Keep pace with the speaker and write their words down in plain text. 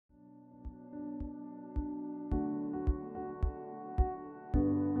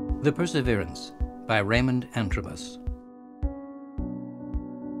The Perseverance by Raymond Antrobus.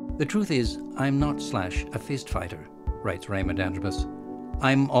 The truth is, I'm not / a fist fighter, writes Raymond Antrobus.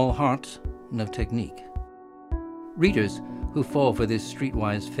 I'm all heart, no technique. Readers who fall for this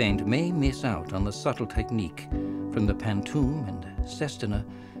streetwise feint may miss out on the subtle technique, from the pantoum and sestina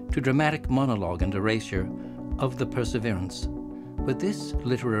to dramatic monologue and erasure, of The Perseverance. But this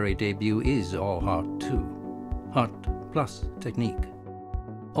literary debut is all heart too. Heart plus technique.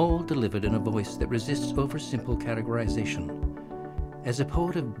 All delivered in a voice that resists over-simple categorization. As a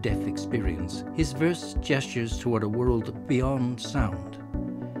poet of deaf experience, his verse gestures toward a world beyond sound.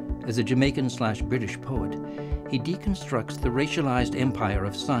 As a Jamaican / British poet, he deconstructs the racialized empire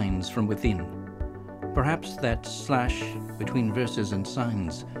of signs from within. Perhaps that / between verses and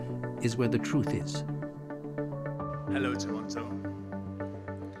signs is where the truth is. Hello, Toronto.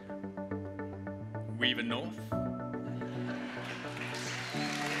 We the North.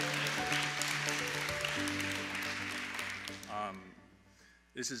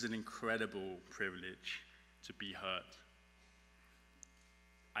 This is an incredible privilege to be heard.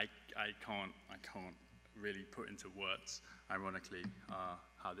 I can't really put into words, ironically,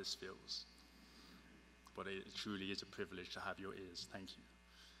 how this feels. But it truly is a privilege to have your ears. Thank you.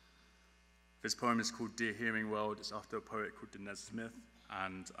 This poem is called Dear Hearing World. It's after a poet called Denez Smith,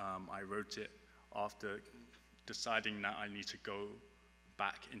 and I wrote it after deciding that I need to go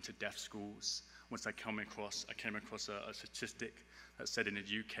back into deaf schools. Once I came across a statistic that said in the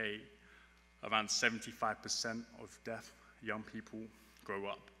UK, around 75% of deaf young people grow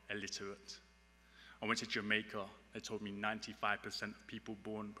up illiterate. I went to Jamaica. They told me 95% of people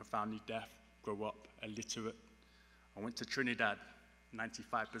born profoundly deaf grow up illiterate. I went to Trinidad.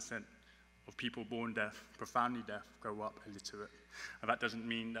 95% of people born deaf, profoundly deaf, grow up illiterate. And that doesn't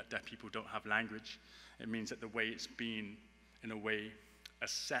mean that deaf people don't have language. It means that the way it's been, in a way,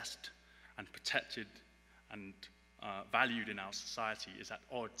 assessed and protected and valued in our society is at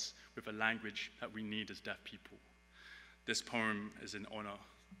odds with a language that we need as deaf people. This poem is in honor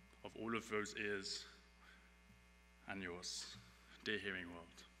of all of those ears and yours. Dear Hearing World.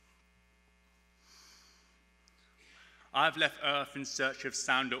 I've left Earth in search of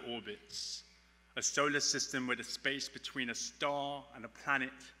sounder orbits, a solar system where the space between a star and a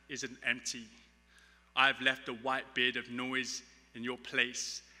planet isn't empty. I've left a white beard of noise in your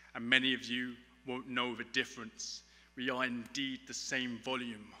place, and many of you won't know the difference. We are indeed the same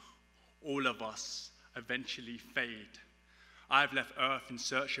volume. All of us eventually fade. I've left Earth in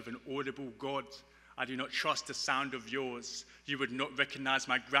search of an audible God. I do not trust the sound of yours. You would not recognize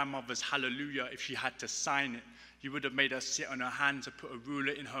my grandmother's hallelujah if she had to sign it. You would have made her sit on her hands and put a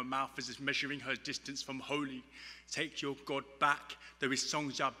ruler in her mouth as if measuring her distance from holy. Take your God back. Though his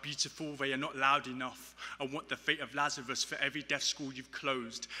songs are beautiful, they are not loud enough. I want the fate of Lazarus for every deaf school you've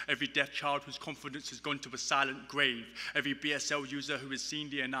closed, every deaf child whose confidence has gone to a silent grave, every BSL user who has seen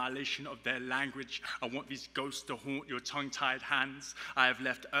the annihilation of their language. I want these ghosts to haunt your tongue-tied hands. I have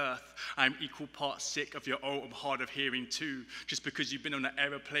left Earth. I am equal parts sick of your I'm hard of hearing too. Just because you've been on an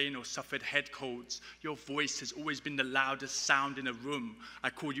aeroplane or suffered head colds, your voice has always been the loudest sound in a room.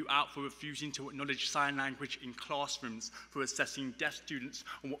 I call you out for refusing to acknowledge sign language in classrooms, for assessing deaf students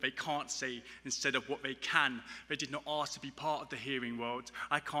on what they can't say instead of what they can. They did not ask to be part of the hearing world.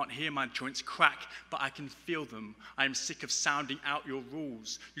 I can't hear my joints crack, but I can feel them. I am sick of sounding out your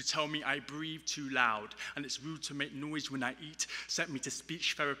rules. You tell me I breathe too loud, and it's rude to make noise when I eat. Sent me to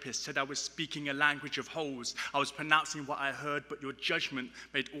speech therapists, said I was speaking a language of holes. I was pronouncing what I heard, but your judgment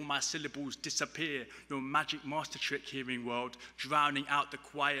made all my syllables disappear. Your magic master trick, hearing world, drowning out the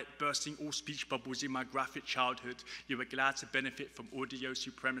quiet, bursting all speech bubbles in my graphic childhood. You were glad to benefit from audio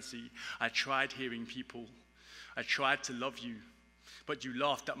supremacy. I tried hearing people. I tried to love you, but you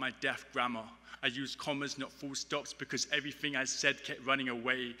laughed at my deaf grammar. I used commas, not full stops, because everything I said kept running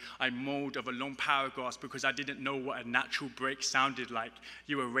away. I moaned over long paragraphs because I didn't know what a natural break sounded like.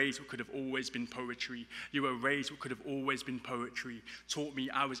 You erased what could have always been poetry. You erased what could have always been poetry. Taught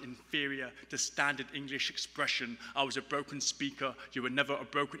me I was inferior to standard English expression. I was a broken speaker. You were never a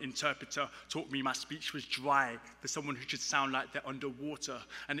broken interpreter. Taught me my speech was dry for someone who should sound like they're underwater.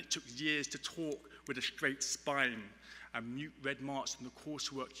 And it took years to talk with a straight spine and mute red marks on the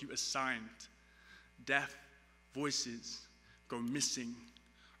coursework you assigned. Deaf voices go missing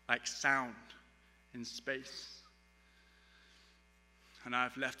like sound in space. And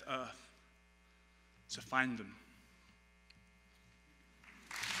I've left Earth to find them.